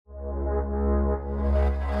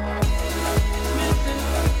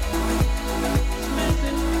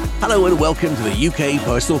Hello and welcome to the UK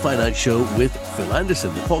Personal Finance Show with Phil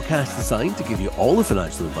Anderson, the podcast designed to give you all the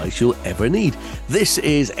financial advice you'll ever need. This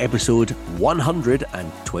is episode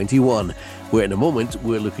 121, where in a moment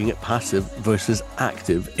we're looking at passive versus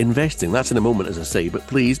active investing. That's in a moment, as I say, but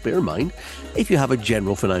please bear in mind, if you have a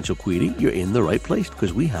general financial query, you're in the right place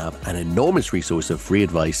because we have an enormous resource of free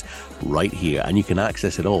advice right here, and you can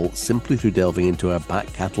access it all simply through delving into our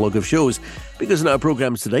back catalogue of shows. Because in our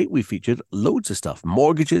programmes today, we featured loads of stuff: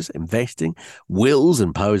 mortgages, investing, wills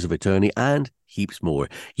and powers of attorney, and heaps more.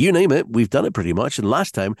 You name it, we've done it pretty much. And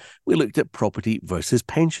last time, we looked at property versus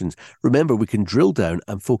pensions. Remember, we can drill down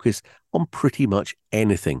and focus on pretty much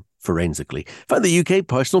anything forensically. Find the UK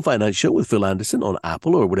Personal Finance Show with Phil Anderson on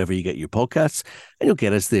Apple or wherever you get your podcasts, and you'll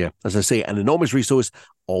get us there. As I say, an enormous resource,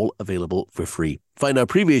 all available for free. Find our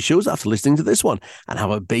previous shows after listening to this one and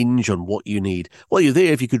have a binge on what you need. While you're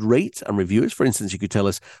there, if you could rate and review us, for instance, you could tell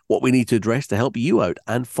us what we need to address to help you out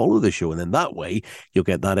and follow the show. And then that way, you'll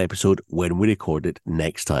get that episode when we record it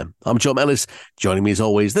next time. I'm John Ellis. Joining me as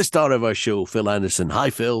always, the star of our show, Phil Anderson.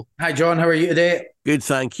 Hi, Phil. Hi, John. How are you today? Good,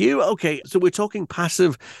 thank you. Okay, so we're talking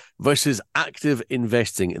passive versus active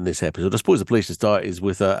investing in this episode. I suppose the place to start is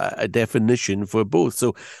with a definition for both.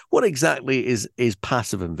 So what exactly is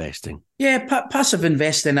passive investing? Yeah, passive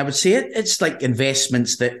investing, I would say it's like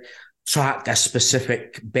investments that track a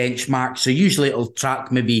specific benchmark. So usually it'll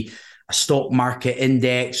track maybe a stock market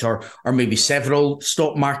index or maybe several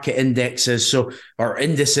stock market indexes, or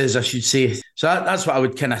indices, I should say. So that's what I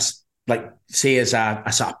would kind of like say as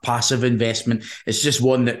a passive investment. It's just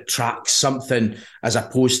one that tracks something as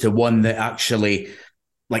opposed to one that actually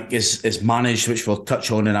like is managed, which we'll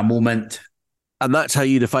touch on in a moment. And that's how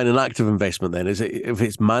you define an active investment then, is it, if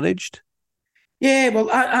it's managed? Yeah, well,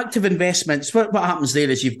 active investments, what happens there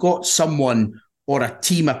is you've got someone or a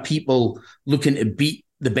team of people looking to beat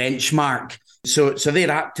the benchmark. So they're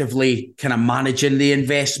actively kind of managing the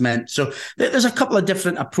investment. So there's a couple of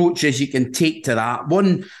different approaches you can take to that.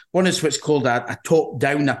 One is what's called a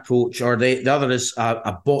top-down approach, or the other is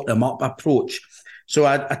a bottom-up approach. So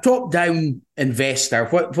a top-down investor,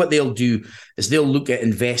 what they'll do is they'll look at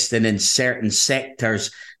investing in certain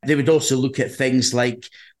sectors. They would also look at things like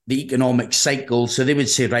the economic cycle. So they would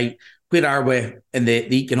say, right, where are we in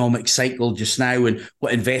the economic cycle just now, and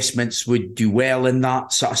what investments would do well in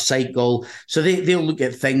that sort of cycle? So they'll look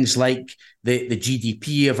at things like the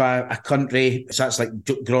GDP of a country. So that's like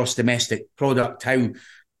gross domestic product, how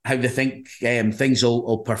they think things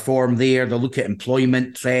will perform there. They'll look at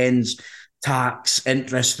employment trends, tax,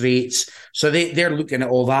 interest rates. So they're looking at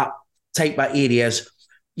all that type of areas.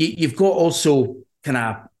 You've got also kind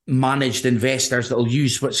of managed investors that will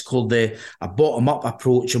use what's called a bottom-up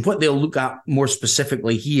approach. And what they'll look at more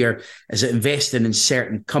specifically here is investing in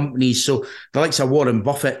certain companies. So the likes of Warren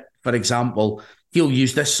Buffett, for example, he'll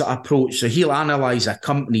use this sort of approach. So he'll analyse a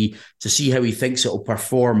company to see how he thinks it'll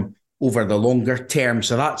perform over the longer term.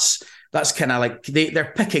 So that's kind of like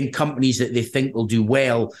they're picking companies that they think will do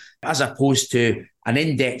well, as opposed to an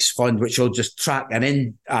index fund, which will just track an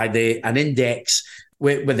index.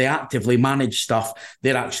 With the actively managed stuff,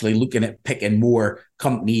 they're actually looking at picking more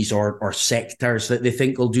companies or sectors that they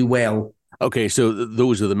think will do well. Okay, so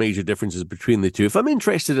those are the major differences between the two. If I'm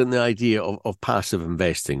interested in the idea of passive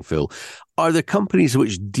investing, Phil, are there companies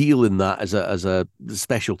which deal in that as a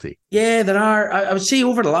specialty? Yeah, there are. I would say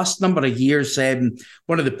over the last number of years,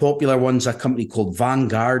 one of the popular ones, a company called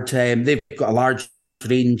Vanguard, they've got a large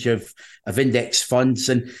range of index funds,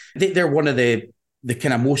 and they're one of the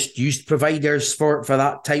kind of most used providers for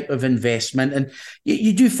that type of investment. And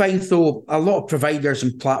you do find, though, a lot of providers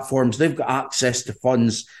and platforms, they've got access to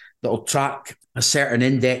funds that will track a certain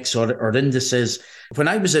index or indices. When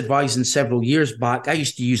I was advising several years back, I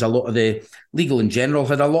used to use a lot of the Legal and General,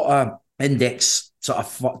 had a lot of index sort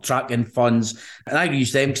of tracking funds, and I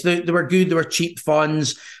used them because they were good, they were cheap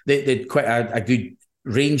funds, they'd quite a good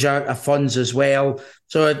range of funds as well.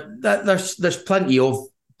 So there's plenty of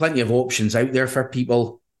options out there for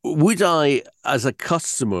people. Would I, as a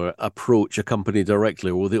customer, approach a company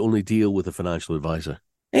directly, or will they only deal with a financial advisor?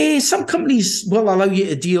 Some companies will allow you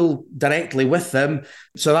to deal directly with them.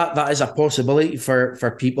 So that is a possibility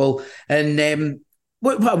for people. And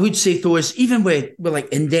what I would say, though, is even with like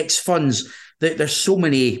index funds, there's so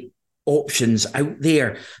many options out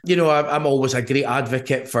there. You know, I'm always a great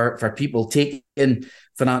advocate for people taking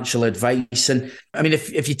financial advice. And I mean,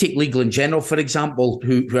 if you take Legal and General, for example,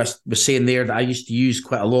 who I was saying there that I used to use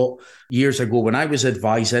quite a lot years ago when I was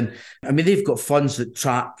advising, I mean, they've got funds that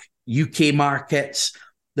track UK markets.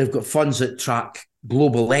 They've got funds that track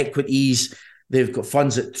global equities. They've got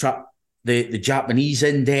funds that track the Japanese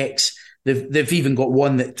index. They've even got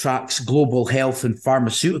one that tracks global health and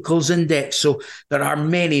pharmaceuticals index. So there are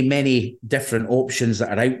many, many different options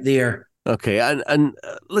that are out there. Okay, and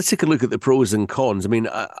let's take a look at the pros and cons. I mean,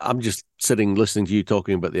 I'm just sitting listening to you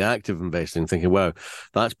talking about the active investing, thinking, wow,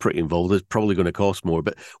 that's pretty involved. It's probably going to cost more.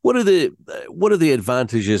 But what are the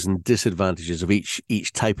advantages and disadvantages of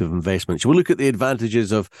each type of investment? Shall we look at the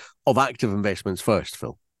advantages of active investments first,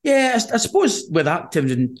 Phil? Yeah, I suppose with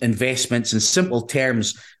active investments, in simple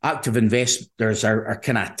terms, active investors are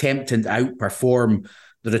kind of attempting to outperform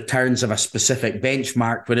the returns of a specific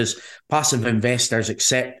benchmark, whereas passive investors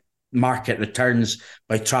accept market returns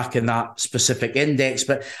by tracking that specific index.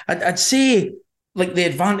 But I'd say, like, the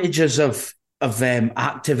advantages of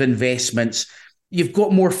active investments, you've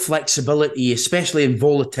got more flexibility, especially in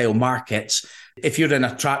volatile markets. If you're in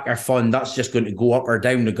a tracker fund, that's just going to go up or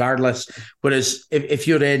down regardless. Whereas if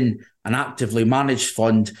you're in an actively managed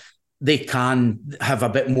fund, they can have a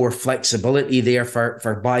bit more flexibility there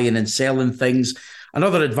for buying and selling things.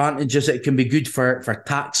 Another advantage is it can be good for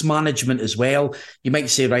tax management as well. You might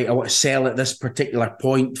say, right, I want to sell at this particular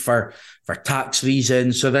point for tax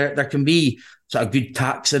reasons. So there can be sort of good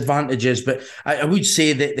tax advantages. But I would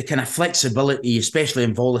say that the kind of flexibility, especially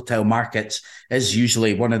in volatile markets, is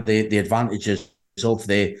usually one of the advantages of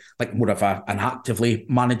more of an actively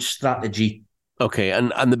managed strategy. Okay,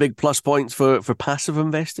 and the big plus points for passive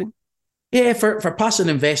investing? Yeah, for passive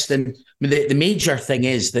investing, I mean, the major thing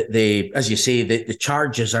is that as you say, the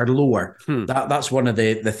charges are lower. That's one of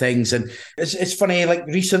the things. And it's funny, like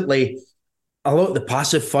recently, a lot of the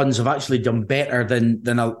passive funds have actually done better than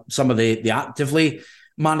some of the actively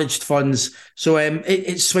managed funds. So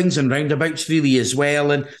it swings and roundabouts really as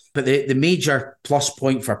well. But the major plus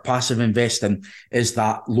point for passive investing is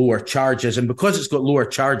that lower charges. And because it's got lower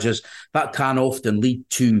charges, that can often lead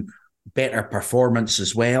to better performance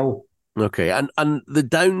as well. Okay, and the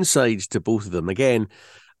downsides to both of them, again,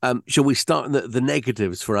 shall we start on the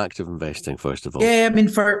negatives for active investing, first of all? Yeah, I mean,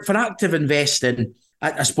 for active investing,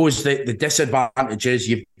 I suppose the disadvantage is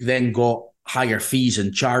you've then got higher fees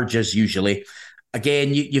and charges usually.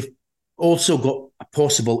 Again, you've also got a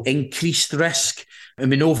possible increased risk. I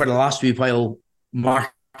mean, over the last wee while,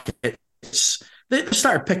 markets, they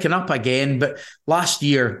started picking up again, but last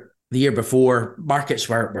year, the year before, markets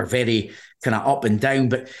were very kind of up and down.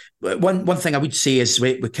 But one thing I would say is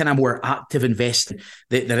with kind of more active investing,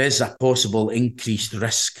 that there is a possible increased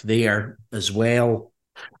risk there as well.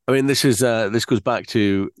 I mean, this goes back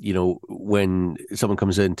to, when someone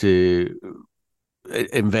comes in to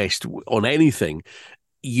invest on anything,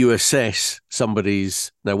 you assess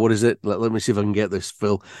somebody's, now what is it? Let me see if I can get this,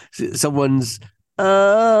 Phil. Someone's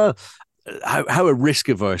how risk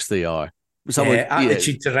averse they are.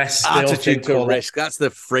 Attitude to risk. Attitude to risk. That's the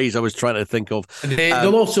phrase I was trying to think of. And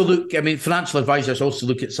they'll also look, I mean, financial advisors also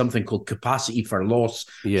look at something called capacity for loss.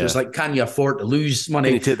 Yeah. So it's like, can you afford to lose money?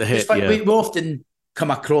 Can you take the hit? We often come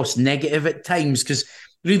across negative at times because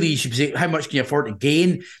really you should say, how much can you afford to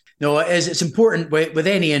gain? No, it's important with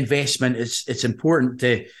any investment, it's important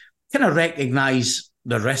to kind of recognize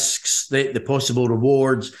the risks, the possible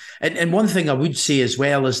rewards. And one thing I would say as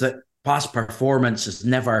well is that past performance is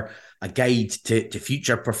never a guide to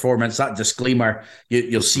future performance. That disclaimer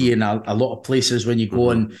you'll see in a lot of places when you go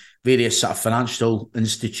on various sort of financial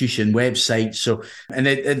institution websites. So, and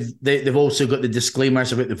they've also got the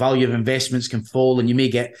disclaimers about the value of investments can fall and you may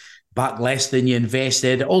get back less than you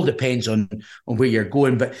invested. It all depends on where you're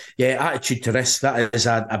going. But yeah, attitude to risk, that is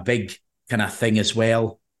a big kind of thing as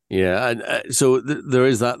well. Yeah, and so there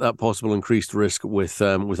is that possible increased risk with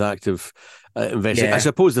active investing. Yeah. I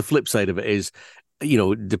suppose the flip side of it is,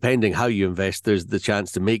 depending how you invest, there's the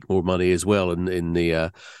chance to make more money as well in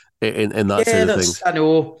that side of things. I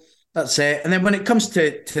know, that's it. And then when it comes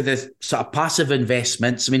to the sort of passive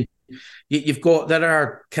investments, I mean, there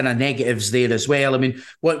are kind of negatives there as well. I mean,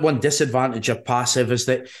 one disadvantage of passive is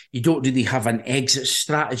that you don't really have an exit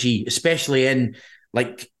strategy, especially in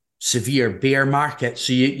like severe bear markets.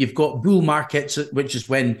 So you've got bull markets, which is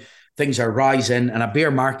when things are rising, and a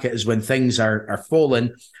bear market is when things are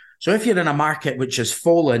falling. So if you're in a market which has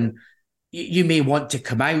fallen, you may want to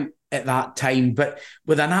come out at that time. But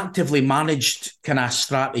with an actively managed kind of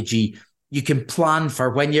strategy, you can plan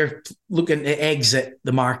for when you're looking to exit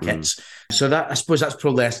the markets. So that, I suppose that's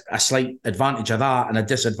probably a slight advantage of that and a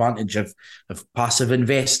disadvantage of passive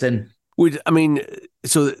investing.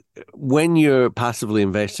 So when you're passively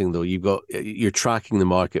investing, though, you're tracking the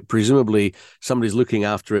market. Presumably somebody's looking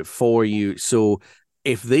after it for you. So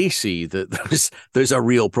if they see that there's a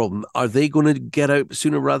real problem, are they going to get out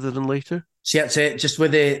sooner rather than later? See, that's it. Just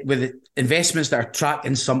with the investments that are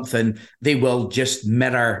tracking something, they will just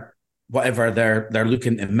mirror whatever they're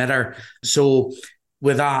looking to mirror. So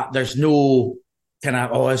with that, there's no kind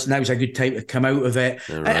of, now's a good time to come out of it.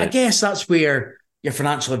 Right. I guess that's where your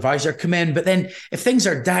financial advisor come in. But then if things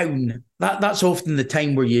are down, that's often the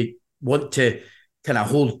time where you want to kind of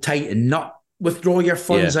hold tight and not withdraw your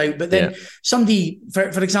funds out. But then somebody, for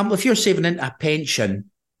example, if you're saving into a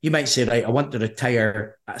pension, you might say, right, I want to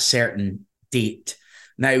retire at a certain date.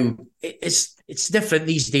 Now, it's different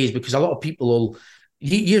these days because a lot of people will,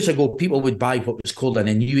 years ago, people would buy what was called an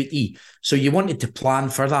annuity. So you wanted to plan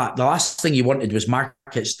for that. The last thing you wanted was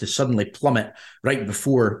markets to suddenly plummet right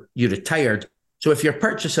before you retired. So if you're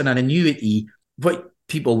purchasing an annuity, what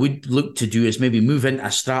people would look to do is maybe move into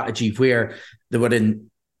a strategy where they were in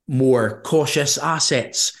more cautious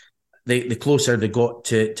assets the closer they got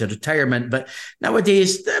to retirement. But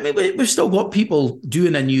nowadays, I mean, we've still got people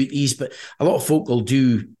doing annuities, but a lot of folk will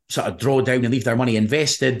do sort of draw down and leave their money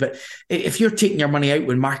invested. But if you're taking your money out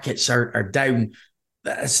when markets are down,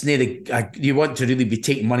 that's you want to really be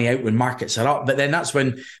taking money out when markets are up. But then that's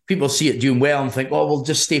when people see it doing well and think, oh, we'll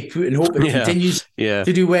just stay put and hope it continues to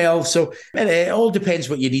do well. So it all depends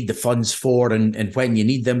what you need the funds for and when you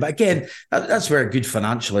need them. But again, that's where a good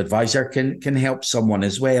financial advisor can help someone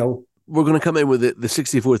as well. We're going to come in with the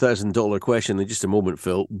 $64,000 question in just a moment,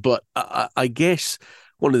 Phil. But I guess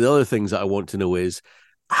one of the other things that I want to know is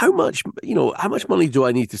how much money do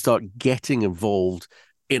I need to start getting involved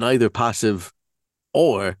in either passive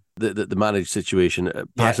or the managed situation,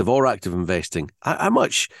 passive or active investing? How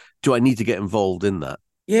much do I need to get involved in that?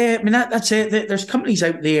 Yeah, I mean, that's it. There's companies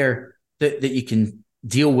out there that you can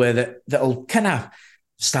deal with that'll kind of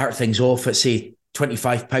start things off at, say,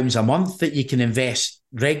 £25 a month that you can invest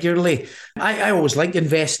regularly. I always like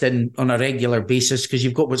investing on a regular basis because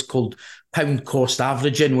you've got what's called pound cost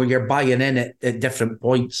averaging, where you're buying in at different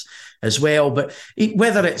points as well. But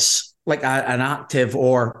whether it's like an active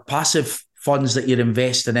or passive funds that you're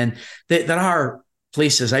investing in, there are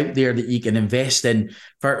places out there that you can invest in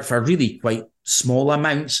for really quite small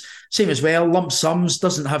amounts. Same as well, lump sums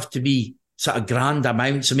doesn't have to be sort of grand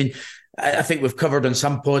amounts. I mean, I think we've covered on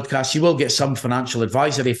some podcasts, you will get some financial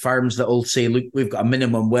advisory firms that will say, look, we've got a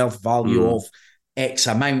minimum wealth value of X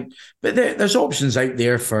amount. But there's options out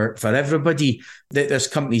there for everybody. There's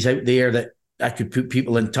companies out there that I could put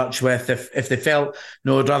people in touch with if they felt,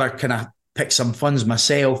 no, I'd rather kind of pick some funds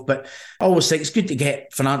myself. But I always think it's good to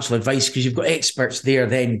get financial advice because you've got experts there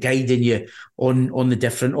then guiding you on the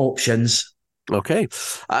different options. Okay.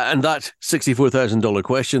 And that $64,000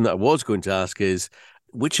 question that I was going to ask is,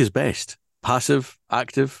 which is best? Passive,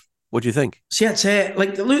 active? What do you think? See, that's it.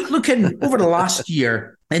 Like looking over the last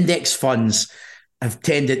year, index funds have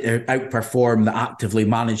tended to outperform the actively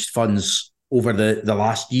managed funds over the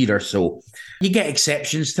last year or so. You get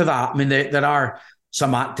exceptions to that. I mean, there are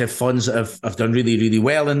some active funds that have done really, really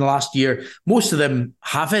well in the last year. Most of them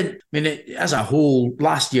haven't. I mean, as a whole,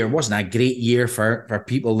 last year wasn't a great year for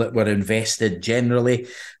people that were invested generally.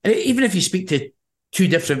 And even if you speak to two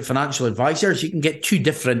different financial advisors, you can get two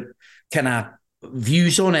different kind of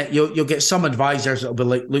views on it. You'll get some advisors that'll be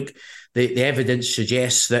like, look, the evidence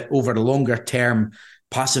suggests that over the longer term,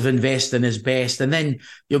 passive investing is best. And then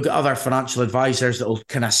you'll get other financial advisors that'll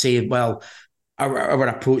kind of say, well, our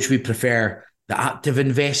approach, we prefer the active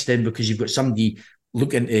investing because you've got somebody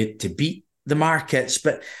looking to beat the markets.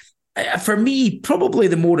 But for me, probably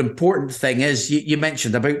the more important thing is you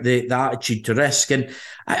mentioned about the attitude to risk. And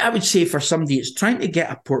I would say for somebody, it's trying to get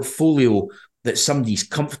a portfolio that somebody's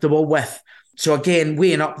comfortable with. So again,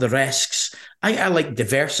 weighing up the risks. I like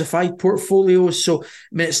diversified portfolios. So, I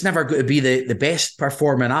mean, it's never going to be the best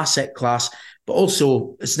performing asset class, but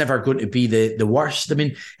also it's never going to be the worst. I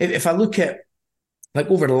mean, if I look at like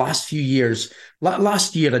over the last few years,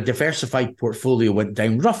 last year, a diversified portfolio went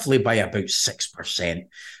down roughly by about 6%.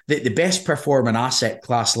 The best performing asset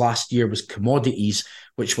class last year was commodities,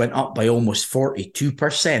 which went up by almost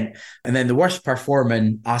 42%. And then the worst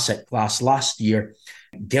performing asset class last year,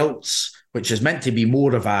 gilts, which is meant to be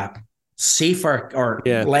more of a safer or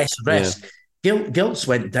less risk. Gilts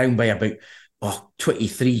went down by about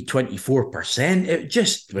 23, 24%. It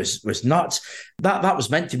just was nuts. That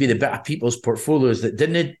was meant to be the bit of people's portfolios that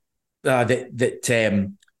didn't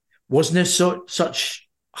wasn't such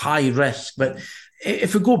high risk. But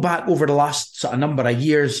if we go back over the last sort of number of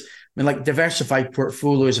years, I mean, like diversified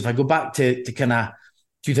portfolios, if I go back to kind of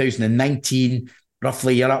 2019,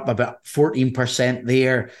 roughly you're up about 14%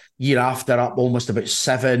 there. Year after up almost about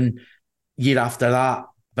 7%. Year after that,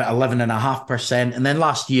 about 11.5%. And then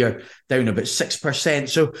last year, down about 6%.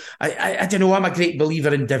 So I don't know, I'm a great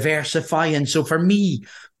believer in diversifying. So for me,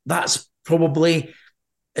 that's probably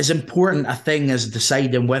as important a thing as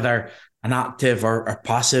deciding whether an active or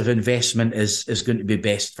passive investment is going to be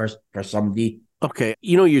best for somebody. Okay,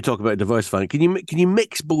 you talk about diversifying. Can you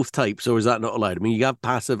mix both types, or is that not allowed? I mean, you have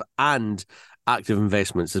passive and active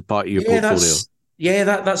investments as part of your Yeah,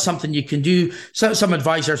 portfolio. that's something you can do. So some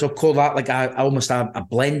advisors will call that like almost a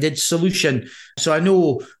blended solution. So I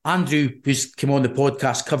know Andrew, who's come on the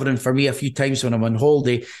podcast covering for me a few times when I'm on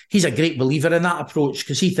holiday, he's a great believer in that approach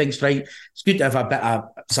because he thinks, right, it's good to have a bit of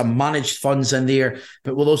some managed funds in there,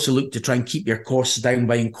 but we'll also look to try and keep your costs down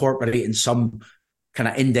by incorporating some kind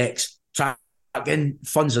of index tracking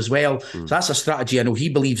funds as well. So that's a strategy I know he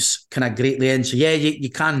believes kind of greatly in. So yeah, you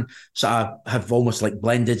can sort of have almost like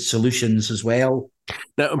blended solutions as well.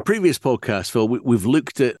 Now, on previous podcasts, Phil, we've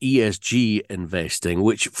looked at ESG investing,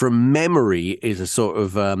 which from memory is a sort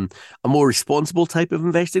of a more responsible type of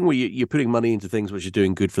investing where you're putting money into things which are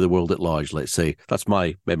doing good for the world at large, let's say. That's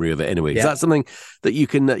my memory of it anyway. Is that something that you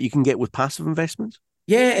can get with passive investments?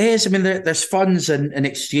 Yeah, it is. I mean, there's funds and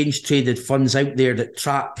exchange traded funds out there that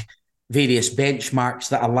track various benchmarks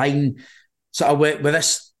that align sort of with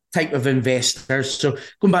this type of investors. So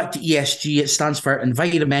going back to ESG, it stands for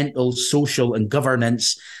environmental, social, and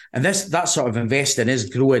governance. And that sort of investing is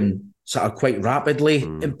growing sort of quite rapidly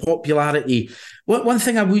in popularity. One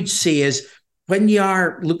thing I would say is when you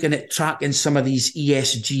are looking at tracking some of these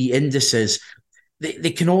ESG indices,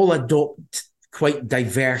 they can all adopt quite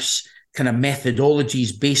diverse kind of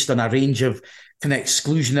methodologies based on a range of kind of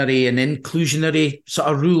exclusionary and inclusionary sort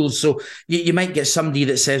of rules. So you might get somebody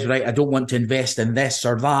that says, right, I don't want to invest in this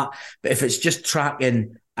or that. But if it's just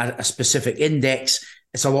tracking a specific index,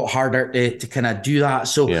 it's a lot harder to kind of do that.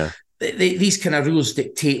 So these kind of rules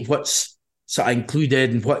dictate what's sort of included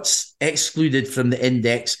and what's excluded from the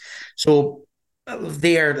index. So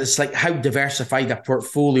there, it's like how diversified a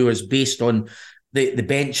portfolio is based on the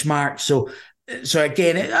benchmark. So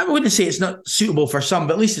again, I wouldn't say it's not suitable for some,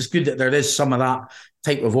 but at least it's good that there is some of that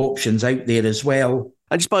type of options out there as well.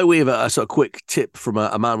 And just by way of a sort of quick tip from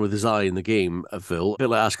a man with his eye in the game, Phil, a bit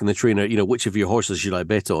like asking the trainer, which of your horses should I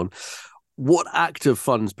bet on? What active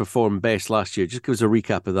funds performed best last year? Just give us a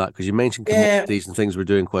recap of that, because you mentioned commodities and things were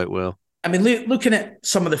doing quite well. I mean, looking at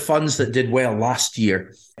some of the funds that did well last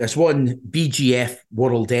year, there's one, BGF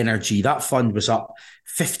World Energy. That fund was up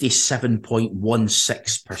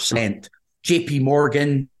 57.16%. JP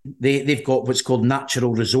Morgan, they've got what's called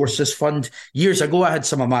Natural Resources Fund. Years ago, I had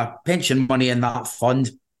some of my pension money in that fund.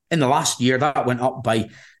 In the last year, that went up by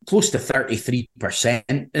close to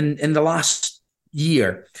 33% in the last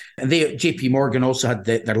year. And JP Morgan also had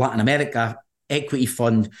their Latin America equity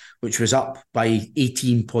fund, which was up by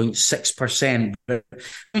 18.6%. But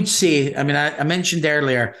I would say, I mean, I mentioned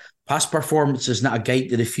earlier, past performance is not a guide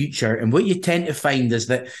to the future. And what you tend to find is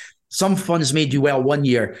that some funds may do well one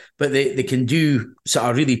year, but they can do sort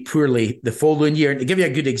of really poorly the following year. And to give you a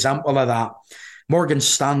good example of that, Morgan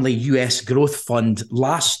Stanley US Growth Fund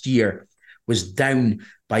last year was down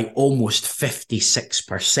by almost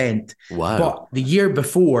 56%. Wow. But the year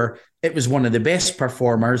before, it was one of the best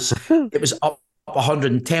performers. It was up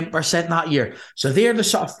 110% that year. So they're the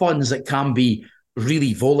sort of funds that can be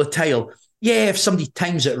really volatile. Yeah, if somebody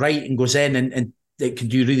times it right and goes in and it can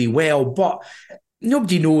do really well, but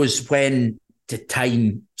nobody knows when to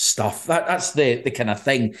time stuff. That's the kind of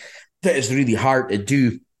thing that is really hard to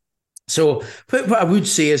do. So what I would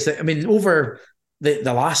say is that, I mean, over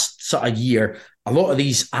the last sort of year, a lot of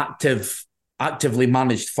these actively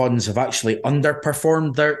managed funds have actually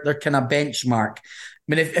underperformed their kind of benchmark. I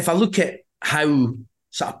mean, if I look at how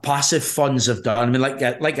sort of passive funds have done, I mean,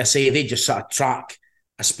 like I say, they just sort of track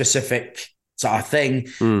a specific sort of thing.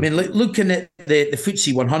 I mean, looking at the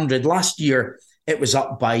FTSE 100 last year, it was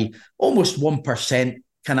up by almost 1%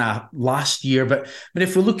 kind of last year. But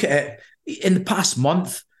if we look at it in the past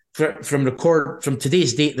month, from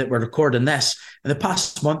today's date that we're recording this, in the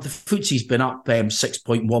past month, the FTSE's been up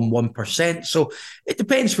 6.11%. So it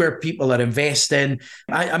depends where people are investing.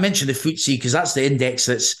 I mentioned the FTSE because that's the index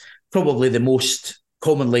that's probably the most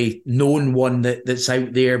commonly known one that's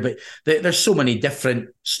out there. But there's so many different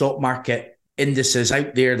stock market indices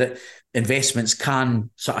out there that investments can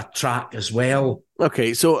sort of track as well.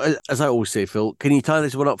 Okay, so as I always say, Phil, can you tie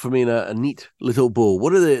this one up for me in a neat little bow?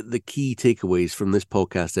 What are the key takeaways from this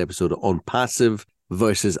podcast episode on passive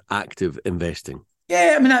versus active investing?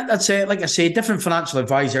 Yeah, I mean, that's it. Like I say, different financial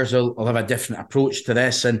advisors will have a different approach to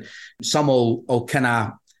this, and some will kind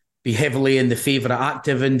of be heavily in the favour of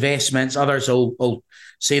active investments. Others will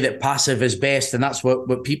say that passive is best, and that's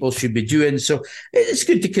what people should be doing. So it's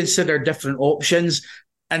good to consider different options.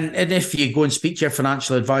 And if you go and speak to your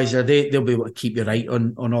financial advisor, they'll be able to keep you right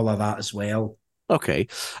on all of that as well. Okay,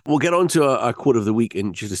 we'll get on to our quote of the week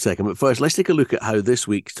in just a second. But first, let's take a look at how this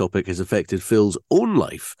week's topic has affected Phil's own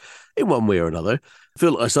life in one way or another.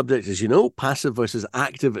 Phil, our subject, as you know, passive versus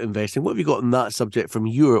active investing. What have you got on that subject from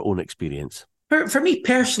your own experience? For me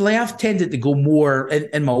personally, I've tended to go more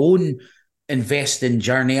in my own investing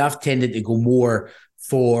journey. I've tended to go more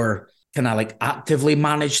for kind of like actively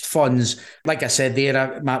managed funds. Like I said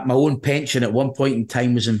there, my own pension at one point in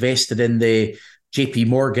time was invested in the JP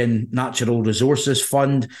Morgan Natural Resources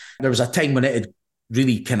Fund. There was a time when it had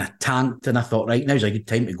really kind of tanked, and I thought, right, now's a good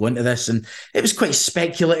time to go into this. And it was quite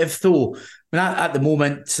speculative, though. At the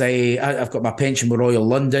moment, I've got my pension with Royal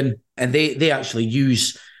London, and they actually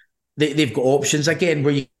use, they've got options again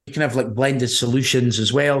where you can have like blended solutions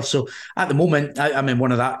as well. So at the moment, I'm in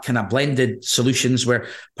one of that kind of blended solutions where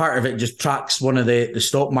part of it just tracks one of the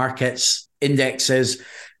stock markets indexes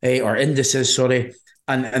or indices, sorry.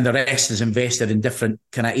 And the rest is invested in different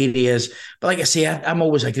kind of areas. But like I say, I'm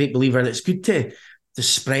always a great believer that it's good to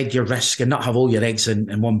spread your risk and not have all your eggs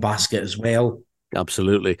in one basket as well.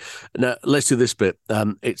 Absolutely. Now, let's do this bit.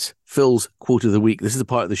 It's Phil's quote of the week. This is the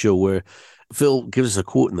part of the show where Phil gives us a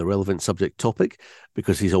quote in the relevant subject topic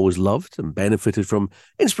because he's always loved and benefited from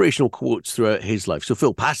inspirational quotes throughout his life. So,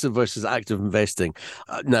 Phil, passive versus active investing.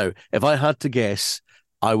 Now, if I had to guess,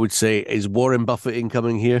 I would say, is Warren Buffett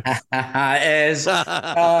incoming here? It is.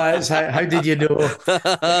 How did you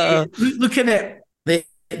know? Looking at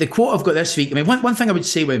the quote I've got this week, I mean, one thing I would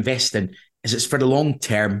say with investing is it's for the long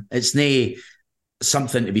term. It's not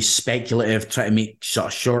something to be speculative, try to make sort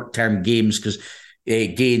of short-term gains because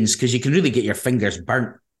you can really get your fingers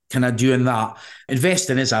burnt kind of doing that.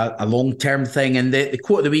 Investing is a long-term thing. And the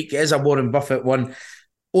quote of the week is a Warren Buffett one.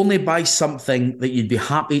 Only buy something that you'd be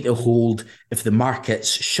happy to hold if the market's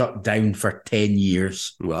shut down for 10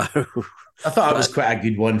 years. Wow. I thought that was quite a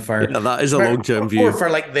good one that is a long-term view. Or for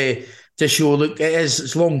like to show, look,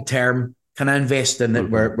 it's long-term kind of investing that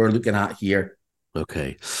we're looking at here.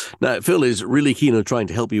 Okay. Now, Phil is really keen on trying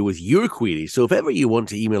to help you with your queries. So if ever you want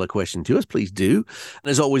to email a question to us, please do.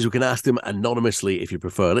 And as always, we can ask them anonymously if you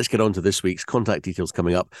prefer. Let's get on to this week's contact details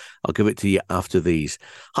coming up. I'll give it to you after these.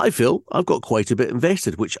 Hi, Phil. I've got quite a bit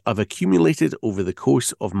invested, which I've accumulated over the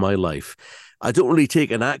course of my life. I don't really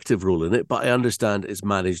take an active role in it, but I understand it's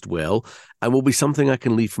managed well and will be something I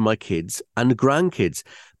can leave for my kids and grandkids.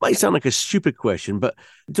 Might sound like a stupid question, but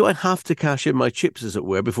do I have to cash in my chips, as it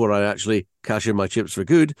were, before I actually cash in my chips for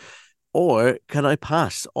good? Or can I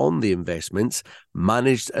pass on the investments,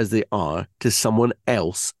 managed as they are, to someone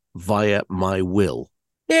else via my will?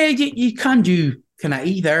 Yeah, you can do kind of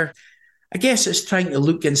either. I guess it's trying to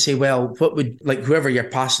look and say, well, what would, like, whoever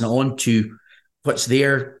you're passing it on to, what's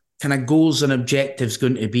their kind of goals and objectives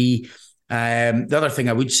going to be? The other thing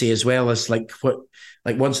I would say as well is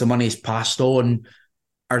once the money is passed on,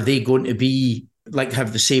 are they going to be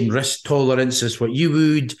have the same risk tolerance as what you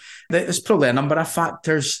would? There's probably a number of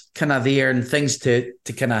factors kind of there and things to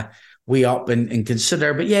kind of weigh up and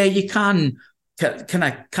consider. But yeah, you can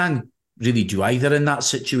really do either in that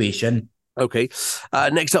situation. Okay.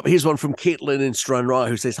 Next up, here's one from Caitlin in Stranraer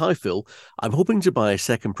who says, hi, Phil. I'm hoping to buy a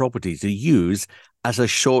second property to use as a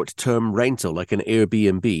short-term rental, like an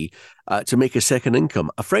Airbnb, to make a second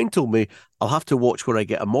income. A friend told me I'll have to watch where I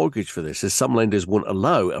get a mortgage for this, as some lenders won't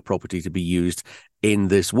allow a property to be used in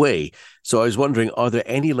this way. So I was wondering, are there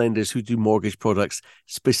any lenders who do mortgage products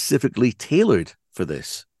specifically tailored for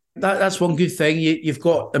this? That's one good thing. You've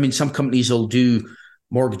got, I mean, some companies will do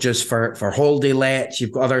mortgages for holiday lets.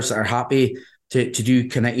 You've got others that are happy to do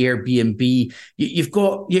kind of Airbnb. You've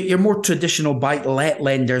got your more traditional buy-to-let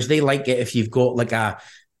lenders. They like it if you've got like a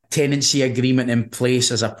tenancy agreement in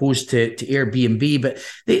place as opposed to Airbnb. But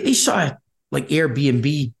these sort of like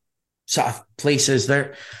Airbnb sort of places,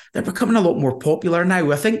 they're becoming a lot more popular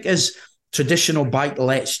now. I think as traditional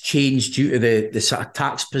buy-to-lets change due to the sort of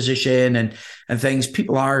tax position and things,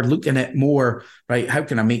 people are looking at more, right, how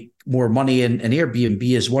can I make more money? And Airbnb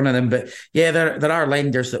is one of them. But yeah, there are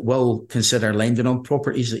lenders that will consider lending on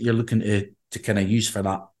properties that you're looking to kind of use for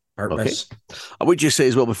that purpose. Okay. I would just say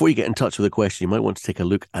as well, before you get in touch with the question, you might want to take a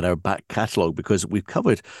look at our back catalogue because we've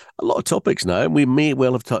covered a lot of topics now and we may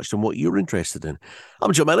well have touched on what you're interested in.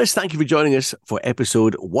 I'm John Mellis. Thank you for joining us for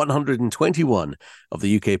episode 121 of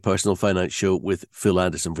the UK Personal Finance Show with Phil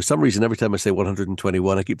Anderson. For some reason, every time I say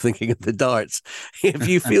 121, I keep thinking of the darts. If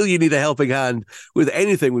you feel you need a helping hand with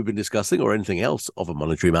anything we've been discussing or anything else of a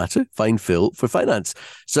monetary matter, find Phil for Finance.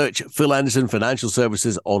 Search Phil Anderson Financial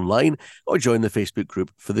Services online or join the Facebook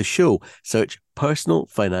group for the show. Search Personal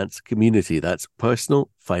Finance Community. That's Personal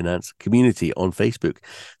Finance Community on Facebook.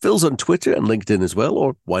 Phil's on Twitter and LinkedIn as well,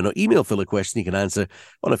 or why not email Phil a question he can answer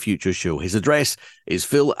on a future show. His address is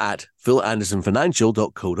phil at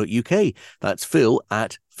philandersonfinancial.co.uk. That's Phil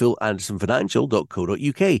at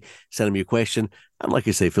philandersonfinancial.co.uk. Send him your question. And like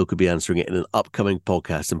I say, Phil could be answering it in an upcoming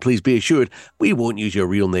podcast. And please be assured, we won't use your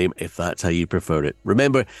real name if that's how you prefer it.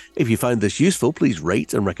 Remember, if you found this useful, please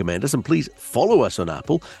rate and recommend us. And please follow us on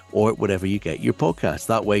Apple or wherever you get your podcasts.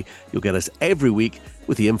 That way, you'll get us every week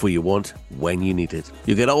with the info you want when you need it.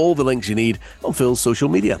 You'll get all the links you need on Phil's social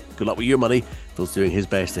media. Good luck with your money. Phil's doing his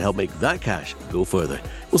best to help make that cash go further.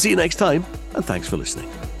 We'll see you next time, and thanks for listening.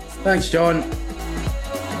 Thanks, John.